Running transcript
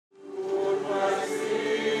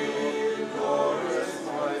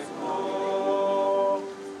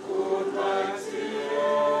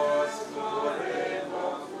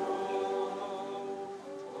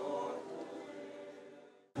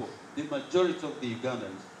majority of the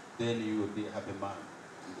Ugandans, then you will be a happy man.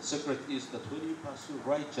 And the secret is that when you pursue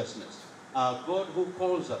righteousness, our God who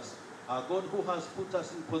calls us, our God who has put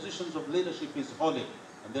us in positions of leadership is holy,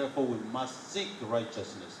 and therefore we must seek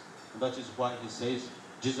righteousness. And that is why he says,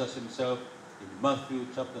 Jesus himself, in Matthew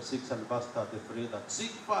chapter 6 and verse 33, that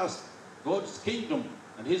seek first God's kingdom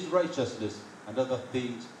and his righteousness, and other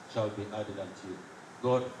things shall be added unto you.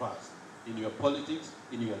 God first. In your politics,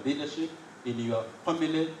 in your leadership, in your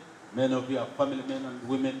family, many of you are family men and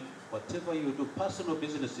women, whatever you do, personal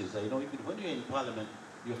businesses. I know even when you're in Parliament,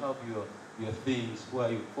 you have your things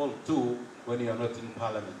where you fall to when you are not in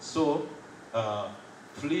Parliament. So,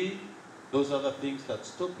 flee those other things that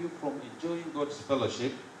stop you from enjoying God's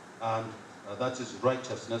fellowship, and that is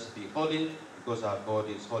righteousness. Be holy, because our God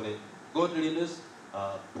is holy. Godliness,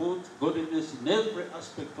 put godliness in every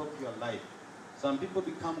aspect of your life. Some people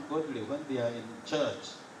become godly when they are in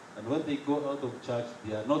church, and when they go out of church,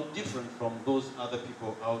 they are not different from those other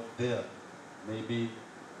people out there. Maybe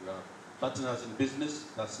you are partners in business,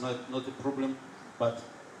 that's not a problem, but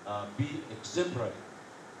be exemplary.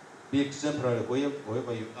 Be exemplary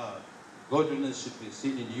wherever you are. Godliness should be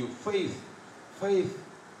seen in you. Faith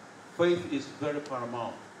is very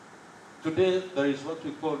paramount. Today, there is what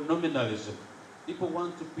we call nominalism. People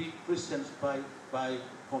want to be Christians by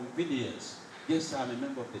convenience. Yes, I'm a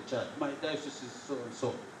member of the church. My diocese is so and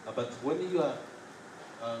so. But when you are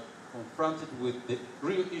confronted with the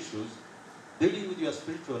real issues, dealing with your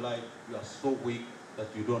spiritual life, you are so weak that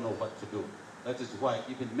you don't know what to do. That is why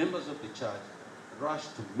even members of the church rush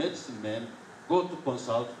to medicine men, go to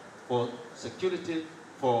consult for security,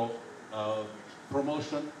 for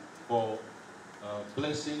promotion, for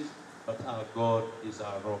blessings, but our God is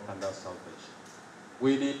our rock and our salvation.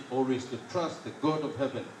 We need always to trust the God of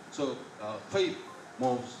heaven. So faith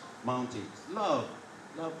moves mountains. Love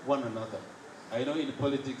one another. I know in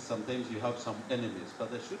politics sometimes you have some enemies,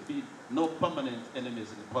 but there should be no permanent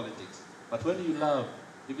enemies in politics. But when you love,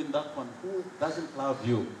 even that one who doesn't love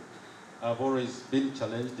you, I've always been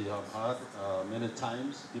challenged. You have heard many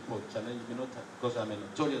times people challenge me, not because I'm a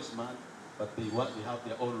notorious man, but they have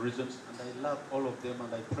their own reasons, and I love all of them,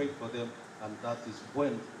 and I pray for them, and that is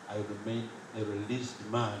when I remain a released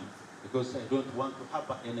man, because I don't want to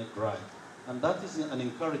harbor any grudge. And that is an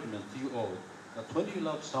encouragement to you all, that when you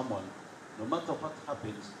love someone, no matter what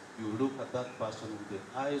happens, you look at that person with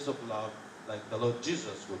the eyes of love, like the Lord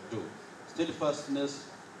Jesus would do. Steadfastness,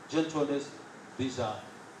 gentleness, these are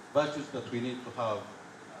virtues that we need to have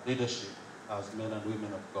leadership as men and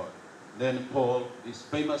women of God. Then Paul, this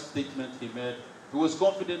famous statement he made, he was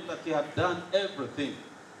confident that he had done everything.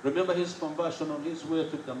 Remember his conversion on his way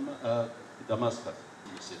to Damascus.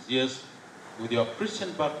 He says, yes, with your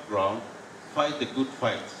Christian background, fight the good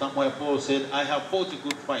fight. Somewhere Paul said, I have fought a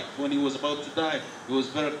good fight. When he was about to die, he was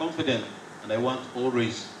very confident. And I want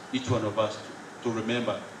always each one of us to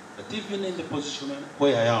remember that even in the position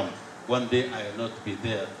where I am, one day I will not be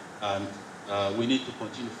there. And we need to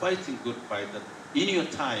continue fighting good fight, that in your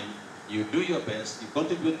time, you do your best, you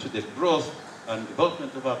contribute to the growth and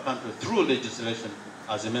development of our country through legislation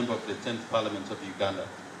as a member of the 10th Parliament of Uganda.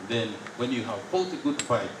 Then when you have fought a good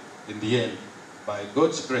fight, in the end, by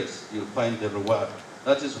God's grace, you'll find the reward.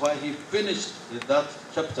 That is why he finished that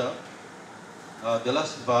chapter, the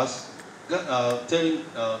last verse, telling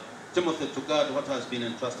Timothy to guard what has been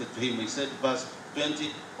entrusted to him. He said, verse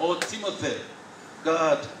 20, "O Timothy,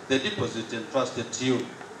 guard the deposit entrusted to you.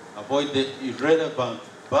 Avoid the irrelevant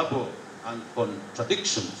babble and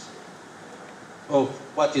contradictions of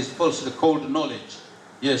what is falsely called knowledge."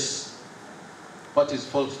 Yes, what is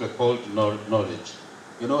falsely called knowledge.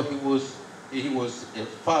 You know, he was a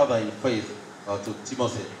father in faith to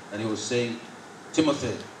Timothy, and he was saying,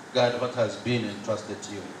 Timothy, guard what has been entrusted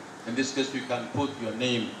to you. In this case, you can put your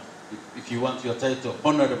name, if you want your title,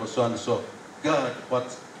 Honorable so and so. Guard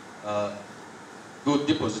what good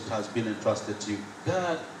deposit has been entrusted to you.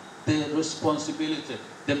 Guard the responsibility,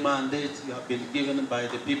 the mandate you have been given by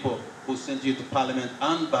the people who sent you to Parliament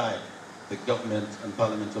and by the government and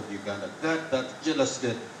Parliament of Uganda. Guard that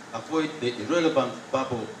jealously. Avoid the irrelevant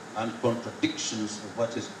babble and contradictions of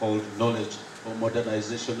what is called knowledge or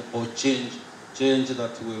modernization or change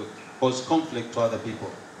that will cause conflict to other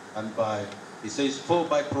people. And he says, for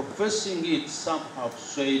by professing it, some have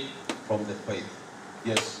strayed from the faith.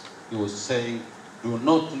 Yes, he was saying, do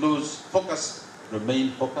not lose focus,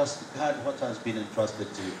 remain focused, guard what has been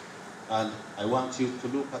entrusted to you. And I want you to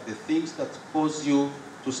look at the things that cause you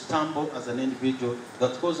to stumble as an individual,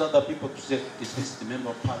 that cause other people to say, is this the member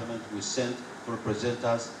of Parliament we sent to represent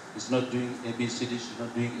us? He's not doing ABCD, she's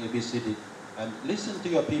not doing ABCD. And listen to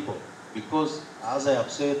your people, because as I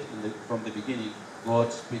have said from the beginning,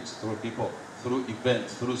 God speaks through people, through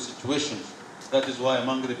events, through situations. That is why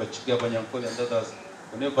among the Bachiga, Banyankoli and others,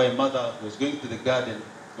 whenever a mother was going to the garden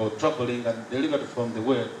or traveling and delivered from the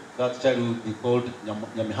way, that child would be called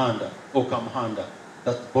Nyamihanda or Kamhanda,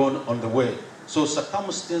 that's born on the way. So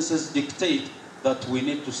circumstances dictate that we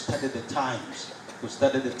need to study the times,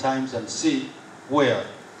 and see where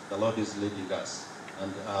the Lord is leading us.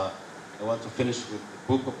 And I want to finish with the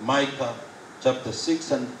book of Micah, chapter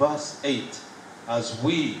 6 and verse 8. As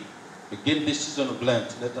we begin this season of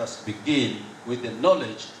Lent, let us begin with the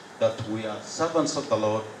knowledge that we are servants of the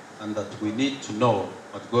Lord and that we need to know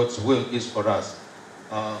what God's will is for us.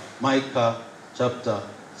 Micah chapter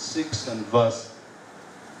 6 and verse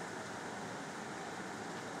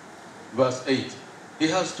 8. He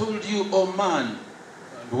has told you, O man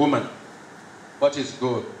and woman, what is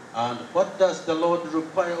good, and what does the Lord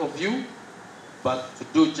require of you? But to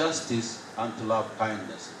do justice and to love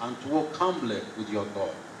kindness and to walk humbly with your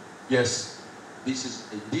God. Yes, this is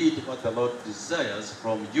indeed what the Lord desires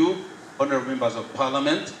from you, honorable members of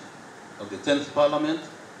Parliament, of the 10th Parliament,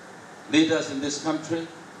 leaders in this country.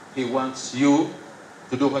 He wants you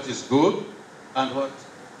to do what is good. And what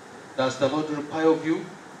does the Lord require of you?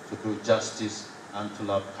 To do justice and to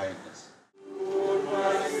love kindness.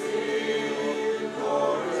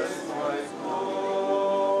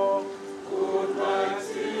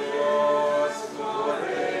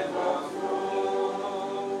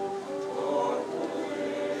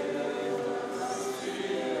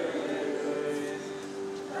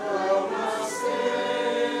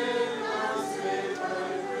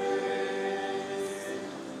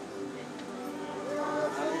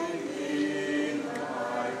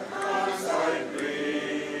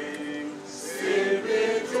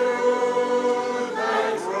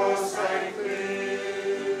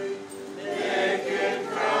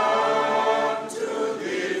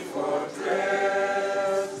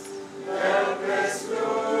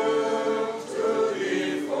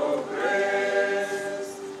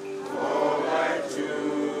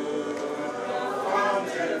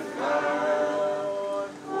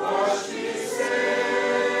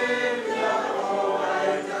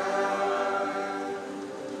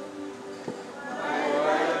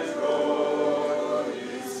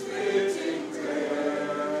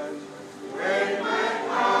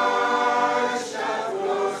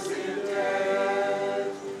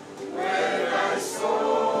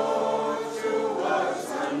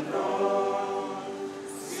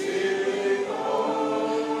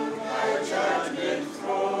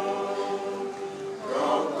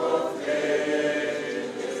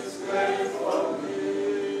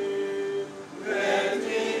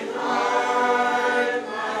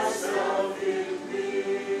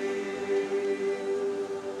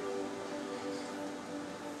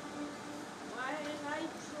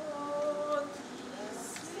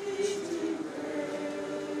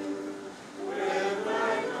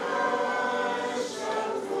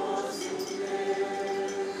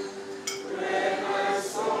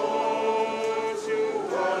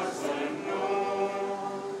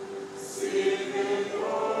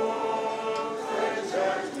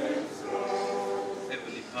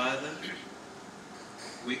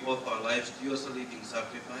 We offer our lives to you as a living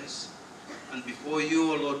sacrifice. And before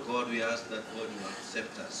you, O Lord God, we ask that, God, you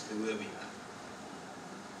accept us the way we are.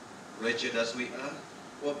 Wretched as we are,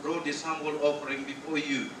 who have brought this humble offering before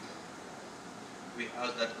you, we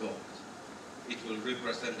ask that, God, it will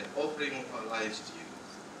represent the offering of our lives to you.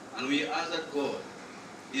 And we ask that, God,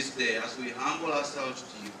 this day, as we humble ourselves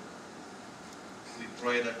to you, we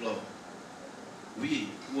pray that, Lord, we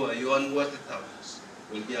who are your unworthy servants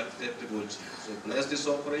will be acceptable to you. So bless these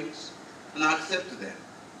offerings and accept them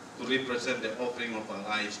to represent the offering of our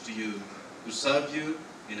lives to you, to serve you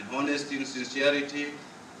in honesty and sincerity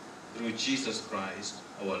through Jesus Christ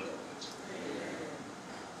our Lord.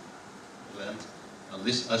 Lent on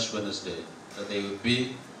this Ash Wednesday, that they will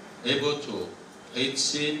be able to hate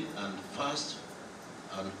sin and fast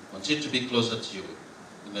and continue to be closer to you.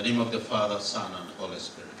 In the name of the Father, Son, and Holy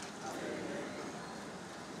Spirit.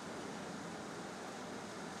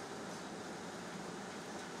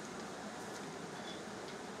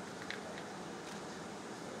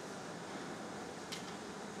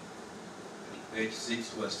 Page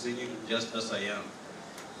 6, we're singing Just As I Am.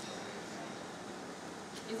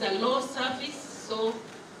 It's a low service, so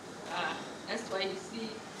that's why you see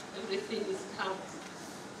everything is counted.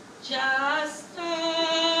 Just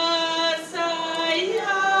as I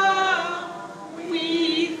am,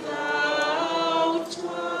 without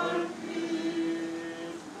one plea,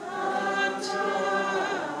 but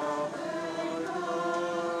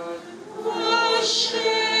God was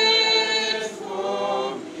shed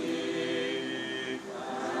for me.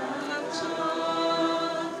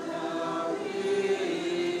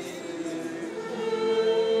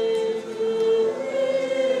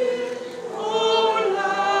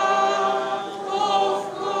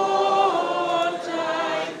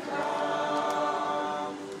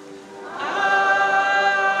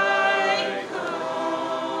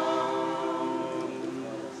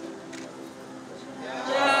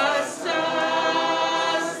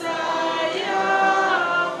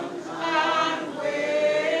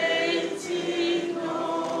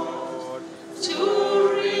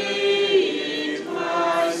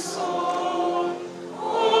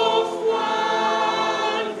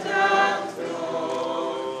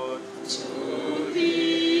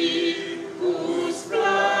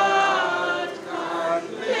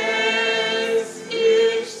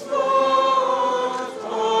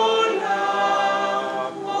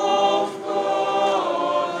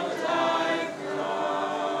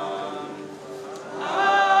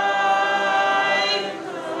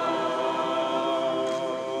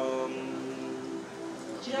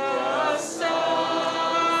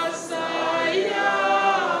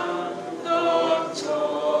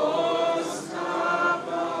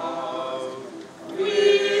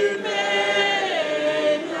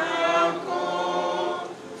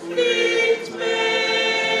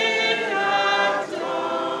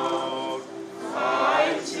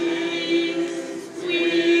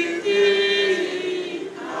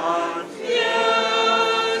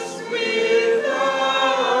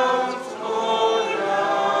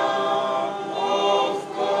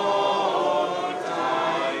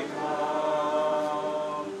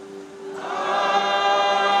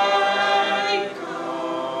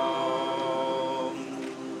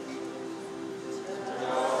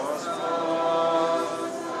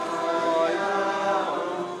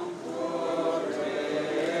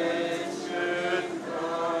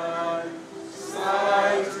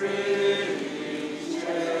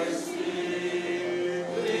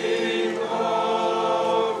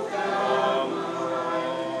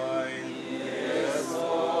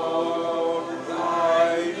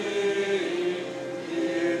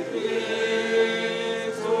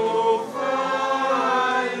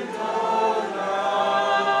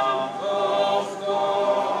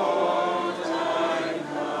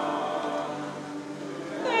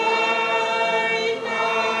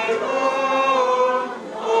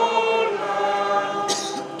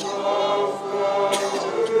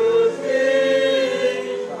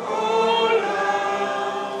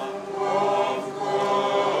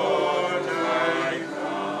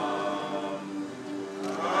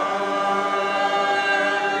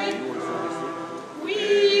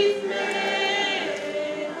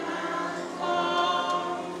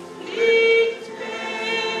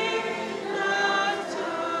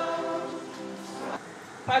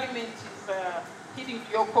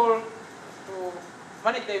 to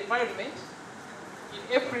manage the environment.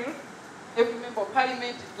 In April, every member of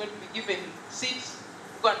Parliament is going to be given seeds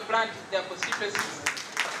to go and plant in their constituencies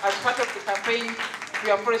as part of the campaign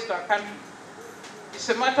We Are Forest Our Country. It's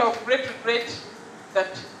a matter of great regret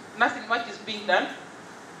that nothing much is being done.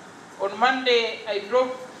 On Monday, I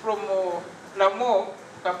drove from Lamo to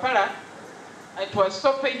Kampala, and it was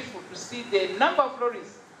so painful to see the number of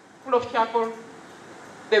lorries full of charcoal,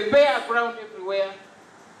 the bare ground everywhere.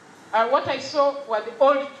 And what I saw were the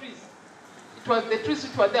old trees. It was the trees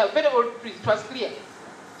which were there, very old trees, it was clear.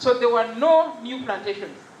 So there were no new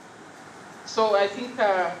plantations. So I think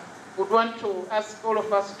would want to ask all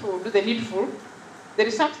of us to do the needful. There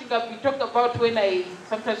is something I've been talking about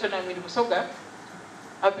sometimes when I'm in Musoga.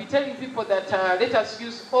 I've been telling people that let us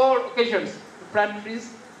use all occasions to plant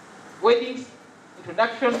trees, weddings,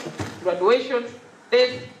 introduction, graduation,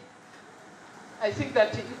 death. I think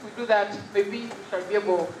that if we do that, maybe we shall be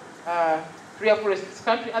able to reforest this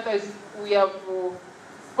country. Otherwise, we have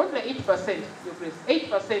only 8%,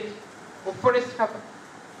 8% of forest cover.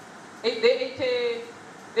 The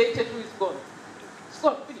 82 is gone. It's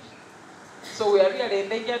gone, finished. So we are really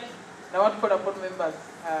endangered. And I want to call upon members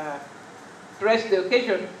to rise to the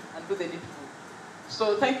occasion and do the needful.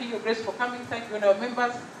 So thank you, Your Grace, for coming. Thank you, our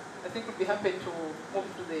members. I think we'll be happy to move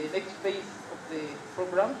to the next phase of the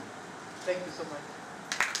program. Thank you so much.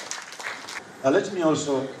 Let me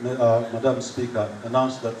also, Madam Speaker,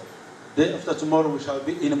 announce that day after tomorrow we shall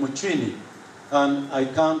be in Muchini. And I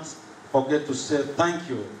can't forget to say thank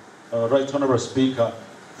you, Right Honourable Speaker,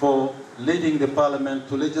 for leading the Parliament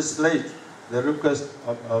to legislate the request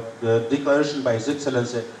of the declaration by His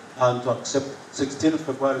Excellency and to accept 16th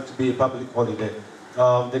February to be a public holiday.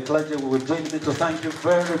 The clergy will join me to thank you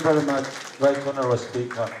very, very much, Right Honourable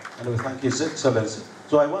Speaker, and we thank His Excellency.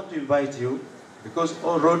 So I want to invite you, because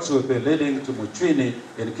all roads will be leading to Muchini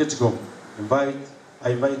in Kitgum. I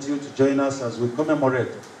invite you to join us as we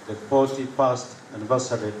commemorate the 41st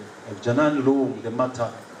anniversary of Janan Luum, the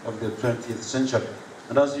martyr of the 20th century.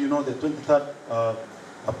 And as you know, the 23rd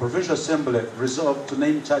Provincial Assembly resolved to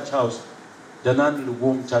name Church House Janan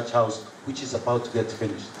Luum Church House, which is about to get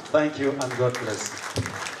finished. Thank you and God bless you.